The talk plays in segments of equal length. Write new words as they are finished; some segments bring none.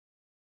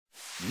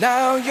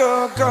Now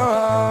you're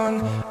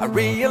gone. I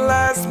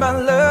realize my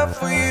love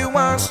for you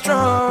was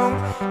strong,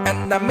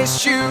 and I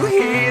miss you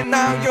here.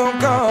 Now you're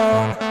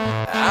gone.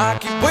 I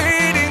keep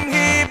waiting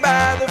here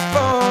by the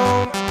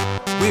phone,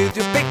 with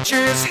your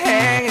pictures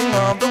hanging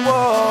on the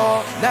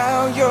wall.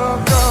 Now you're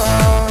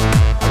gone.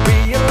 I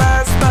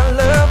realize my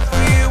love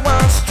for you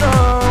was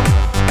strong,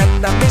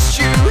 and I miss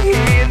you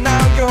here.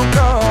 Now you're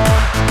gone.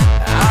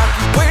 I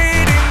keep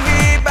waiting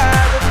here by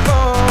the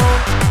phone,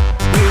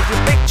 with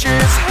your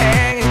pictures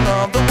hanging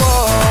on the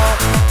wall.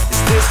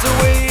 Is this the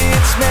way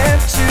it's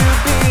meant to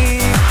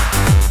be?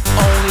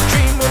 Only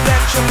dreamer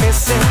that you're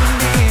missing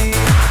me.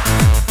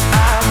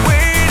 I'm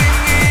waiting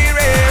here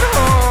at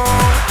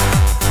home.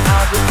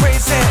 I'll go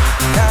crazy,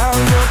 now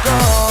you're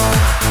gone.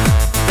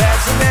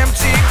 There's an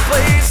empty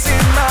place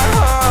in my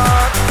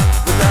heart.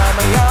 Without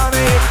my arm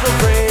it will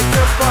break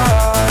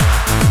apart.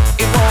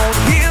 It won't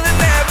heal, it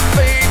never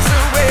fades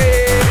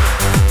away.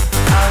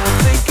 I will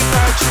think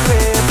about you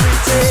every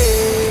day.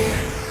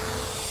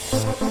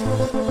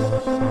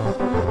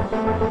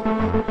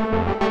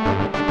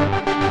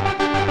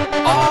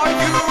 Are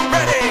you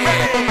ready?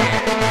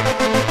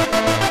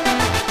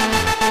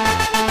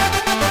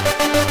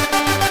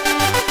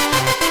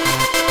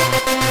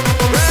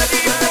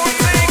 Ready for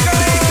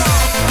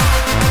takeoff?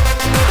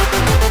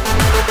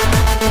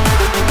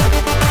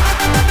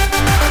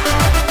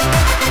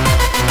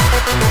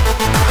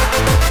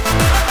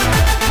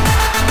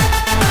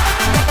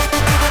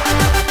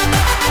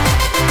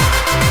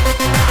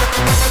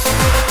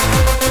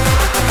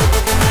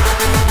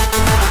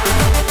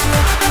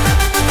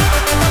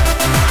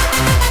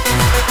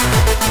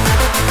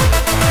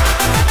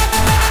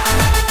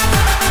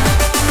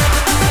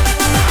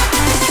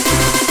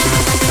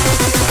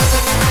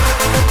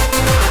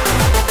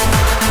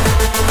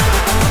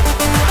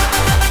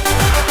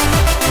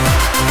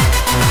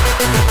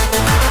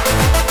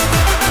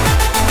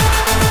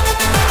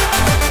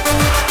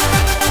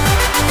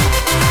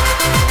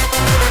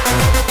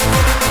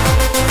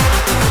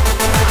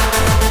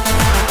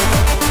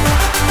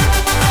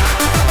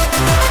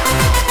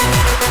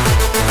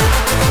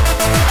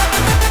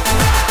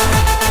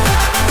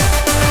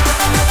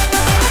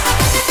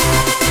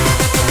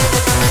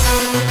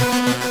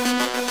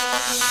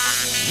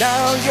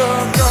 Now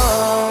you're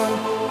gone.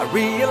 I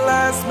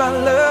realize my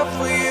love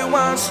for you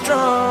was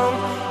strong,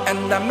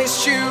 and I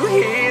miss you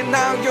here.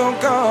 Now you're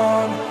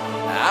gone.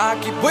 I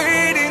keep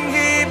waiting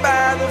here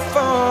by the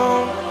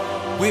phone,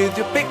 with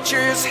your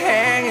pictures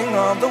hanging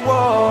on the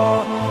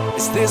wall.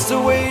 Is this the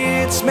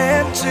way it's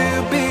meant to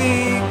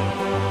be?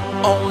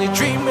 Only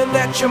dreaming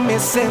that you're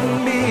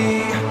missing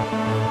me.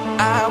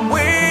 I'm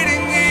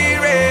waiting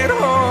here at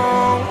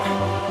home.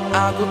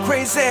 I'll go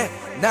crazy.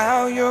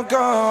 Now you're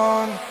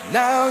gone.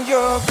 Now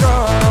you're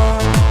gone.